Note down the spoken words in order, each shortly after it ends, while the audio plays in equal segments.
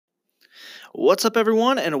What's up,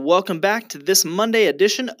 everyone, and welcome back to this Monday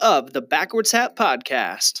edition of the Backwards Hat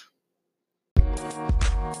Podcast.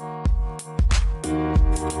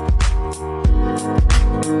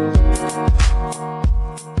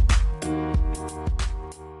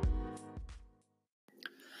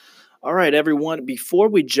 All right, everyone, before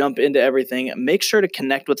we jump into everything, make sure to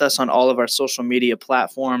connect with us on all of our social media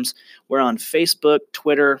platforms. We're on Facebook,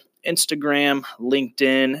 Twitter, Instagram,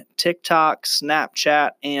 LinkedIn, TikTok,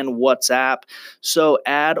 Snapchat, and WhatsApp. So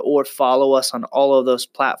add or follow us on all of those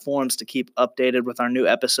platforms to keep updated with our new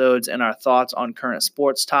episodes and our thoughts on current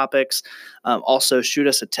sports topics. Also, shoot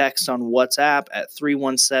us a text on WhatsApp at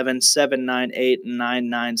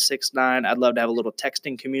 317-798-9969. I'd love to have a little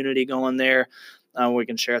texting community going there. We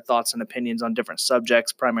can share thoughts and opinions on different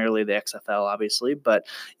subjects, primarily the XFL, obviously. But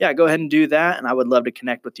yeah, go ahead and do that, and I would love to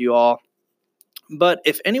connect with you all. But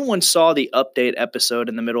if anyone saw the update episode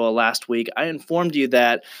in the middle of last week, I informed you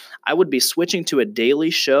that I would be switching to a daily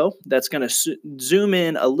show that's going to zoom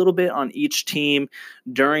in a little bit on each team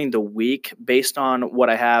during the week based on what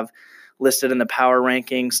I have listed in the power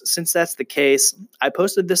rankings. Since that's the case, I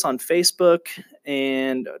posted this on Facebook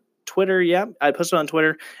and Twitter. Yeah, I posted on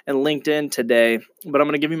Twitter and LinkedIn today, but I'm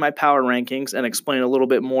going to give you my power rankings and explain a little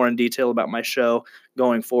bit more in detail about my show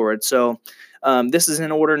going forward. So this is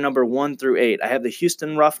in order number 1 through 8. I have the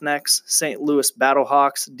Houston Roughnecks, St. Louis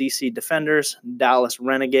Battlehawks, DC Defenders, Dallas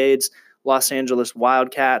Renegades, Los Angeles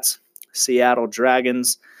Wildcats, Seattle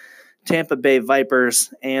Dragons, Tampa Bay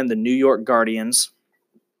Vipers, and the New York Guardians.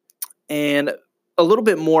 And a little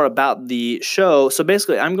bit more about the show. So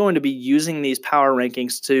basically, I'm going to be using these power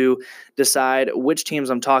rankings to decide which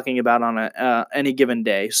teams I'm talking about on any given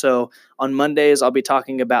day. So on Mondays, I'll be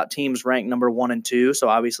talking about teams ranked number 1 and 2. So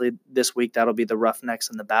obviously this week, that'll be the Roughnecks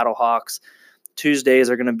and the Battlehawks.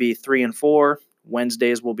 Tuesdays are going to be 3 and 4.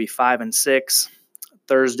 Wednesdays will be 5 and 6.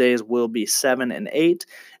 Thursdays will be 7 and 8.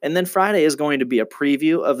 And then Friday is going to be a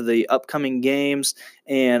preview of the upcoming games.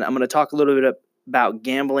 And I'm going to talk a little bit about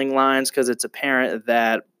gambling lines because it's apparent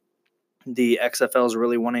that the XFL is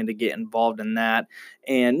really wanting to get involved in that.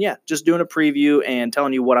 And yeah, just doing a preview and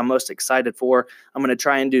telling you what I'm most excited for. I'm going to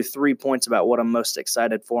try and do 3 points about what I'm most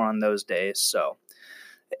excited for on those days. So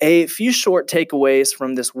a few short takeaways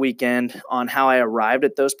from this weekend on how I arrived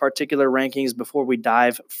at those particular rankings before we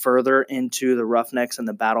dive further into the Roughnecks and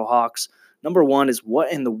the Battlehawks. Number 1 is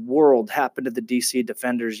what in the world happened to the DC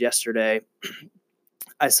Defenders yesterday.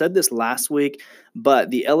 I said this last week,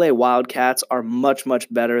 but the LA Wildcats are much, much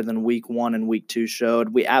better than week 1 and week 2 showed.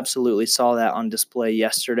 We absolutely saw that on display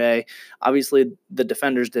yesterday. Obviously, the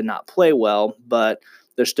Defenders did not play well, but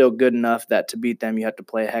they're still good enough that to beat them, you have to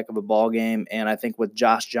play a heck of a ball game. And I think with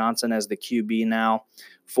Josh Johnson as the QB now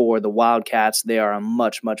for the Wildcats, they are a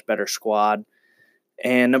much, much better squad.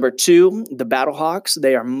 And number 2, the Battlehawks,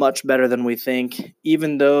 they are much better than we think.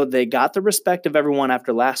 Even though they got the respect of everyone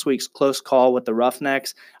after last week's close call with the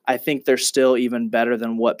Roughnecks, I think they're still even better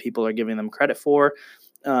than what people are giving them credit for.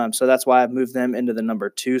 So that's why I've moved them into the number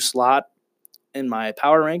 2 slot in my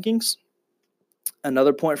power rankings.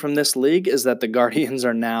 Another point from this league is that the Guardians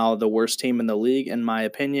are now the worst team in the league, in my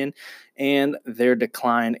opinion, and their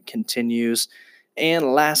decline continues.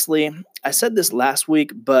 And lastly, I said this last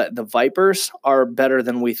week, but the Vipers are better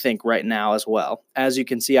than we think right now as well. As you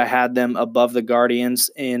can see, I had them above the Guardians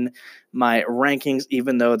in my rankings,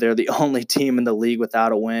 even though they're the only team in the league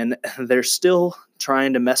without a win. They're still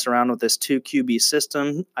trying to mess around with this 2 QB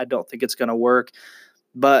system. I don't think it's going to work,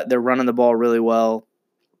 but they're running the ball really well.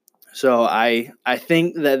 So I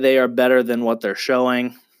think that they are better than what they're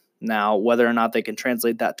showing. Now, whether or not they can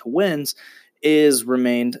translate that to wins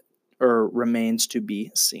remains to be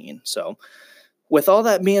seen. So with all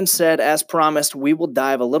that being said, as promised, we will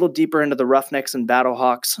dive a little deeper into the Roughnecks and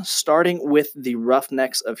Battlehawks, starting with the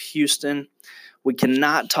Roughnecks of Houston. We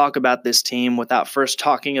cannot talk about this team without first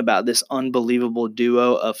talking about this unbelievable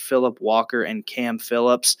duo of Phillip Walker and Cam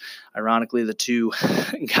Phillips. Ironically, the 2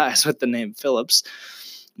 guys with the name Phillips.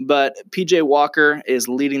 But PJ Walker is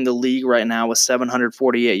leading the league right now with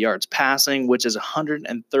 748 yards passing, which is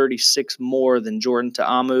 136 more than Jordan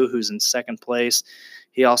Ta'amu, who's in second place.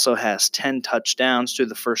 He also has 10 touchdowns through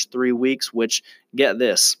the first 3 weeks, which, get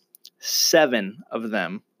this, 7 of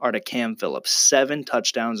them are to Cam Phillips. 7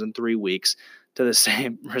 touchdowns in 3 weeks to the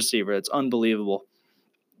same receiver. It's unbelievable.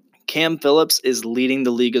 Cam Phillips is leading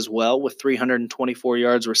the league as well with 324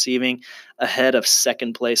 yards receiving, ahead of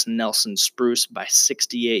second place Nelson Spruce by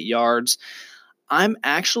 68 yards. I'm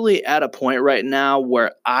actually at a point right now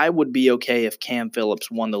where I would be okay if Cam Phillips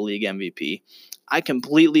won the league MVP. I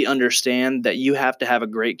completely understand that you have to have a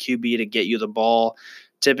great QB to get you the ball.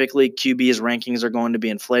 Typically, QB's rankings are going to be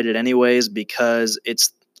inflated anyways because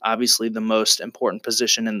it's obviously the most important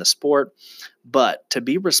position in the sport. But to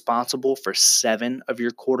be responsible for 7 of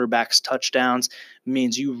your quarterback's touchdowns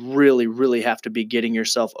means you really, really have to be getting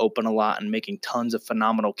yourself open a lot and making tons of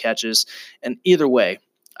phenomenal catches. And either way,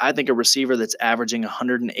 I think a receiver that's averaging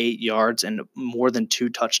 108 yards and more than 2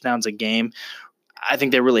 touchdowns a game, I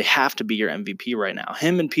think they really have to be your MVP right now.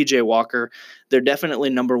 Him and PJ Walker, they're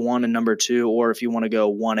definitely number 1 and number 2, or if you want to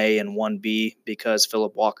go 1A and 1B because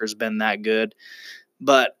Philip Walker's been that good.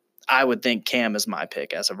 But I would think Cam is my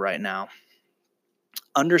pick as of right now.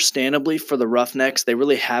 Understandably, for the Roughnecks, they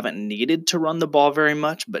really haven't needed to run the ball very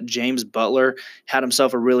much, but James Butler had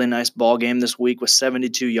himself a really nice ball game this week with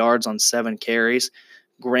 72 yards on 7 carries.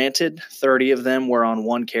 Granted, 30 of them were on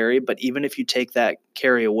 1 carry, but even if you take that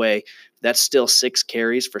carry away, that's still 6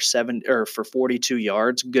 carries for 42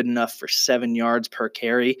 yards, good enough for 7 yards per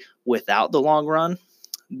carry without the long run.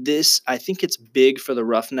 I think it's big for the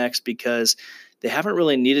Roughnecks because they haven't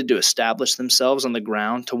really needed to establish themselves on the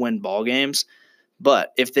ground to win ball games.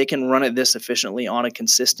 But if they can run it this efficiently on a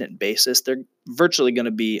consistent basis, they're virtually going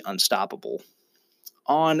to be unstoppable.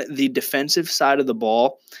 On the defensive side of the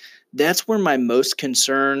ball, that's where my most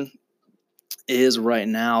concern is right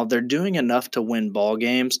now. They're doing enough to win ball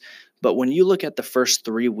games, but when you look at the first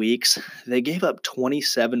 3 weeks, they gave up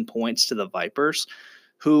 27 points to the Vipers,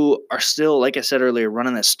 who are still, like I said earlier,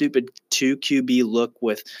 running that stupid 2 QB look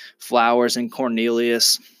with Flowers and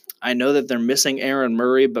Cornelius. I know that they're missing Aaron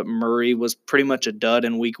Murray, but Murray was pretty much a dud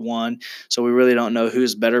in week 1, so we really don't know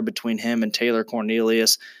who's better between him and Taylor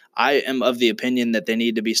Cornelius. I am of the opinion that they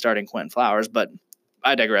need to be starting Quentin Flowers, but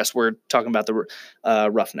I digress. We're talking about the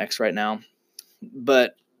Roughnecks right now.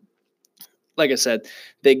 But like I said,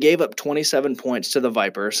 they gave up 27 points to the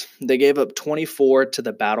Vipers. They gave up 24 to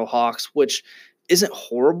the Battlehawks, which isn't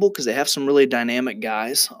horrible because they have some really dynamic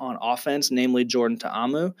guys on offense, namely Jordan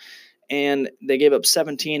Ta'amu. And they gave up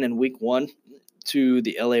 17 in week 1 to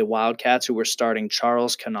the LA Wildcats, who were starting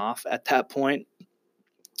Charles Kanoff at that point.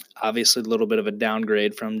 Obviously, a little bit of a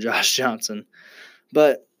downgrade from Josh Johnson.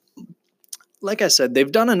 But like I said,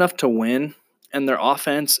 they've done enough to win, and their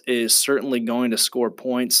offense is certainly going to score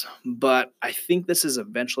points. But I think this is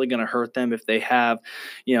eventually going to hurt them if they have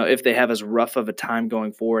as rough of a time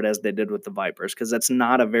going forward as they did with the Vipers, because that's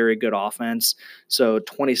not a very good offense. So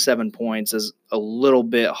 27 points is a little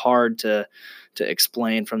bit hard to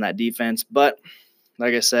explain from that defense. But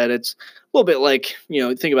like I said, it's a little bit like,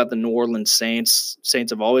 think about the New Orleans Saints.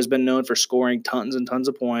 Saints have always been known for scoring tons and tons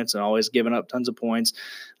of points and always giving up tons of points.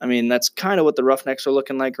 I mean, that's kind of what the Roughnecks are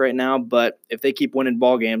looking like right now, but if they keep winning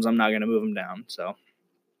ball games, I'm not going to move them down. So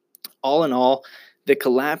all in all, the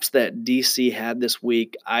collapse that DC had this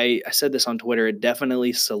week, I said this on Twitter, it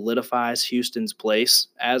definitely solidifies Houston's place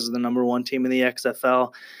as the number 1 team in the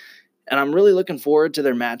XFL. And I'm really looking forward to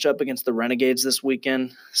their matchup against the Renegades this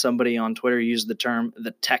weekend. Somebody on Twitter used the term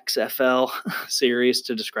the TexFL series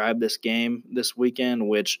to describe this game this weekend,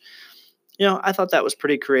 which, I thought that was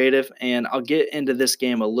pretty creative. And I'll get into this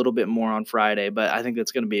game a little bit more on Friday, but I think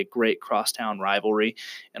that's going to be a great crosstown rivalry,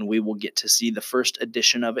 and we will get to see the first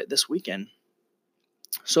edition of it this weekend.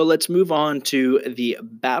 So let's move on to the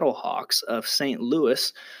Battlehawks of St.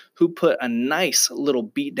 Louis, who put a nice little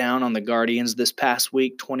beat down on the Guardians this past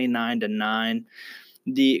week, 29-9.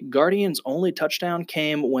 The Guardians' only touchdown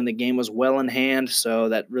came when the game was well in hand, so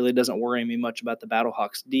that really doesn't worry me much about the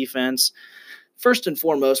Battlehawks' defense. First and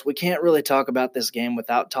foremost, we can't really talk about this game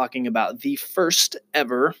without talking about the first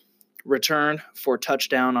ever return for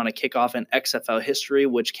touchdown on a kickoff in XFL history,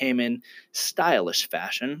 which came in stylish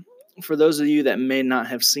fashion. For those of you that may not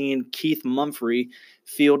have seen, Keith Mumphrey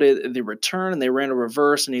fielded the return, and they ran a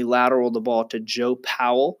reverse, and he lateraled the ball to Joe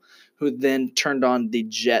Powell, who then turned on the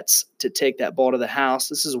Jets to take that ball to the house.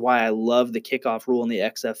 This is why I love the kickoff rule in the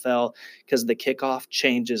XFL, because the kickoff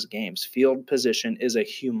changes games. Field position is a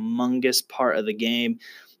humongous part of the game,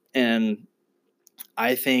 and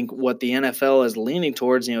I think what the NFL is leaning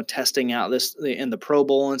towards, testing out this in the Pro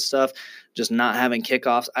Bowl and stuff, just not having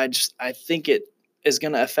kickoffs, I think it is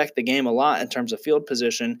going to affect the game a lot in terms of field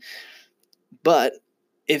position. But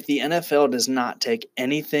if the NFL does not take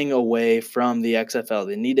anything away from the XFL,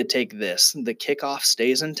 they need to take this. The kickoff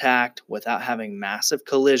stays intact without having massive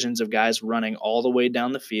collisions of guys running all the way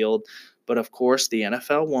down the field. But of course, the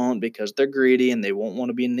NFL won't, because they're greedy and they won't want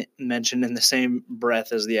to be mentioned in the same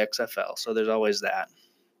breath as the XFL. So there's always that.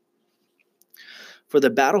 For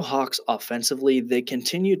the Battlehawks offensively, they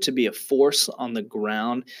continue to be a force on the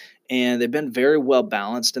ground, and they've been very well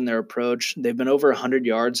balanced in their approach. They've been over 100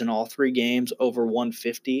 yards in all 3 games, over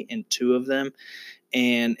 150 in 2 of them.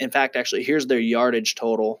 And in fact, actually, here's their yardage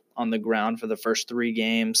total on the ground for the first 3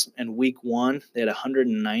 games. In week 1, they had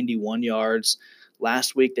 191 yards.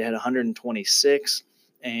 Last week they had 126,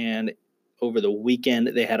 and over the weekend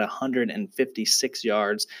they had 156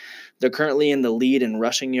 yards. They're currently in the lead in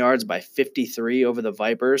rushing yards by 53 over the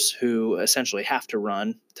Vipers, who essentially have to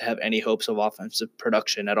run to have any hopes of offensive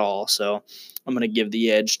production at all. So I'm going to give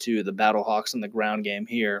the edge to the Battlehawks in the ground game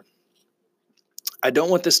here. I don't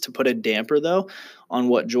want this to put a damper, though, on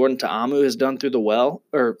what Jordan Ta'amu has done through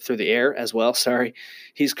the air as well. Sorry.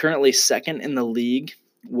 He's currently second in the league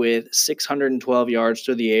with 612 yards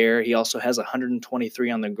through the air. He also has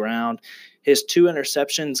 123 on the ground. His 2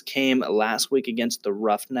 interceptions came last week against the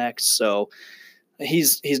Roughnecks, so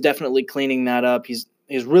he's definitely cleaning that up. He's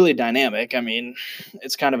really dynamic. I mean,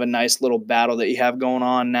 it's kind of a nice little battle that you have going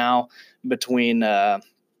on now between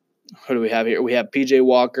who do we have here? We have P.J.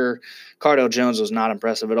 Walker. Cardale Jones was not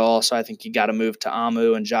impressive at all, so I think you got to move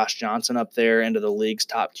Ta'amu and Josh Johnson up there into the league's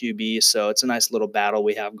top QB. So it's a nice little battle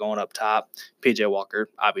we have going up top. P.J. Walker,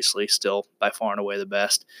 obviously, still by far and away the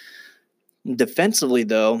best. Defensively,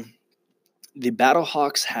 though, the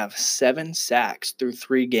Battlehawks have 7 sacks through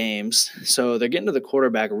 3 games, so they're getting to the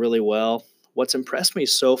quarterback really well. What's impressed me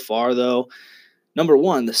so far, though, number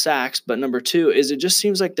one, the sacks, but number 2 is it just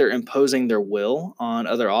seems like they're imposing their will on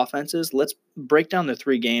other offenses. Let's break down the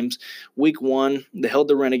 3 games. Week 1, they held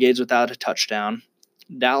the Renegades without a touchdown.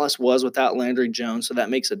 Dallas was without Landry Jones, so that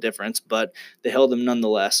makes a difference, but they held them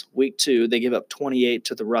nonetheless. Week 2, they gave up 28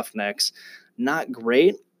 to the Roughnecks. Not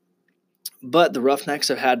great, but the Roughnecks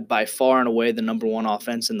have had by far and away the number 1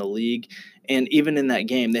 offense in the league. And even in that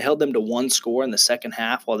game, they held them to 1 score in the second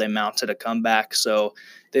half while they mounted a comeback. So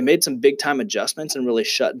they made some big-time adjustments and really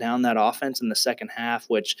shut down that offense in the second half,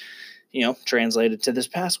 which, translated to this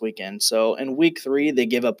past weekend. So in week 3, they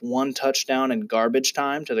gave up 1 touchdown in garbage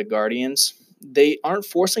time to the Guardians. They aren't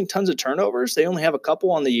forcing tons of turnovers. They only have a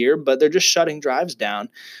couple on the year, but they're just shutting drives down.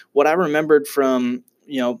 What I remembered from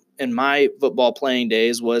in my football playing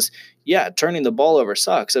days was, turning the ball over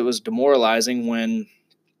sucks. It was demoralizing when,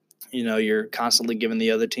 you're constantly giving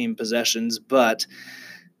the other team possessions, but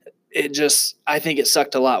I think it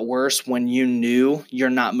sucked a lot worse when you knew you're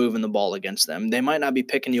not moving the ball against them. They might not be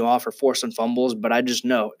picking you off or forcing fumbles, but I just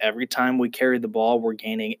know every time we carry the ball, we're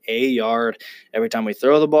gaining a yard. Every time we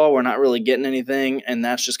throw the ball, we're not really getting anything, and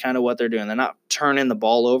that's just kind of what they're doing. They're not turning the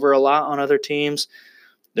ball over a lot on other teams.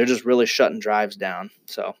 They're just really shutting drives down.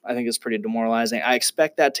 So I think it's pretty demoralizing. I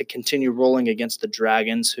expect that to continue rolling against the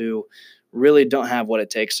Dragons, who really don't have what it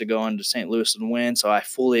takes to go into St. Louis and win. So I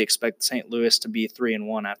fully expect St. Louis to be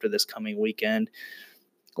 3-1 after this coming weekend.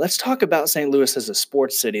 Let's talk about St. Louis as a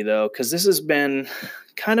sports city, though, because this has been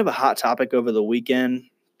kind of a hot topic over the weekend.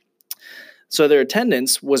 So their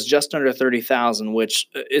attendance was just under 30,000, which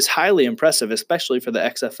is highly impressive, especially for the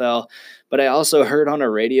XFL. But I also heard on a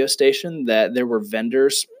radio station that there were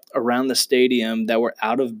vendors around the stadium that were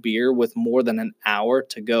out of beer with more than an hour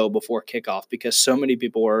to go before kickoff because so many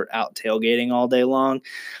people were out tailgating all day long.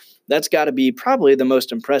 That's got to be probably the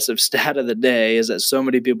most impressive stat of the day, is that so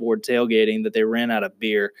many people were tailgating that they ran out of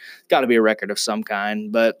beer. Got to be a record of some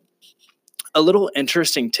kind. But a little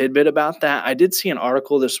interesting tidbit about that, I did see an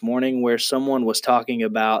article this morning where someone was talking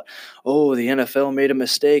about, the NFL made a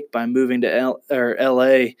mistake by moving to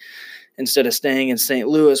LA instead of staying in St.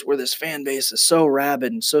 Louis, where this fan base is so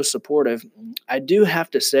rabid and so supportive. I do have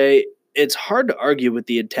to say, it's hard to argue with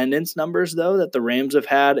the attendance numbers, though, that the Rams have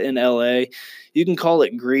had in LA. You can call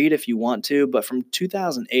it greed if you want to, but from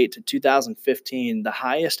 2008 to 2015, the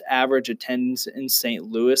highest average attendance in St.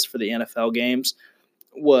 Louis for the NFL games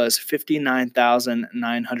was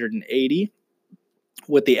 59,980,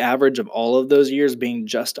 with the average of all of those years being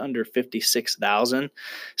just under 56,000.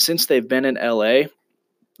 Since they've been in LA,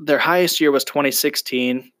 their highest year was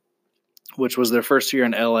 2016, which was their first year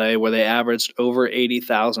in LA, where they averaged over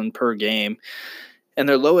 80,000 per game. And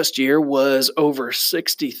their lowest year was over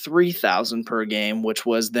 63,000 per game, which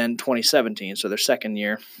was then 2017, so their second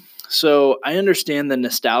year. So I understand the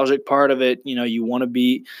nostalgic part of it. You want to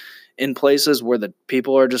be in places where the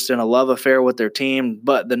people are just in a love affair with their team,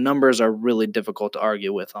 but the numbers are really difficult to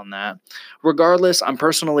argue with on that. Regardless, I'm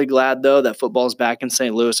personally glad, though, that football's back in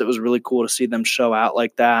St. Louis. It was really cool to see them show out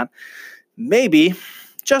like that. Maybe,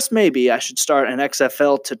 just maybe, I should start an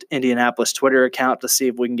XFL to Indianapolis Twitter account to see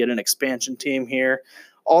if we can get an expansion team here.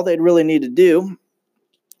 All they'd really need to do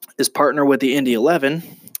is partner with the Indy 11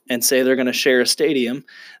 and say they're going to share a stadium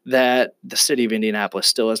that the city of Indianapolis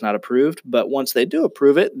still has not approved. But once they do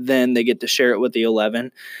approve it, then they get to share it with the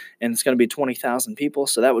 11, and it's going to be 20,000 people.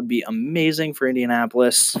 So that would be amazing for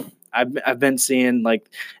Indianapolis. I've been seeing like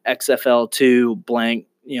XFL2 blank,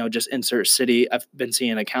 just insert city. I've been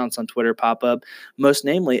seeing accounts on Twitter pop up, most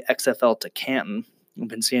namely XFL to Canton. I've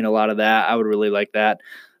been seeing a lot of that. I would really like that.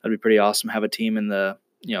 That'd be pretty awesome. Have a team in the,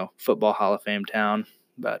 Football Hall of Fame town.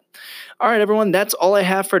 But all right, everyone, that's all I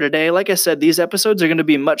have for today. Like I said, these episodes are going to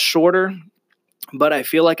be much shorter, but I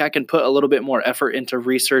feel like I can put a little bit more effort into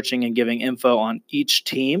researching and giving info on each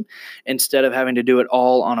team instead of having to do it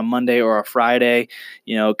all on a Monday or a Friday,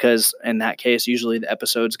 because in that case, usually the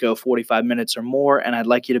episodes go 45 minutes or more, and I'd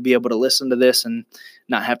like you to be able to listen to this and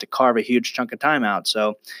not have to carve a huge chunk of time out.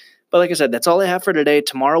 So, but like I said, that's all I have for today.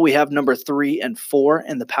 Tomorrow we have number 3 and 4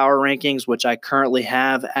 in the power rankings, which I currently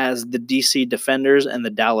have as the DC Defenders and the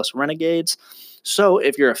Dallas Renegades. So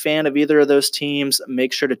if you're a fan of either of those teams,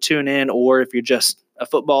 make sure to tune in. Or if you're just a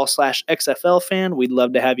football/XFL fan, we'd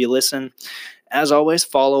love to have you listen. As always,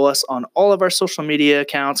 follow us on all of our social media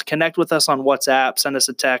accounts. Connect with us on WhatsApp. Send us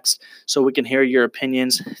a text so we can hear your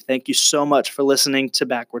opinions. Thank you so much for listening to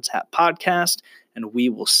Backwards Hat Podcast, and we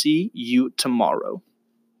will see you tomorrow.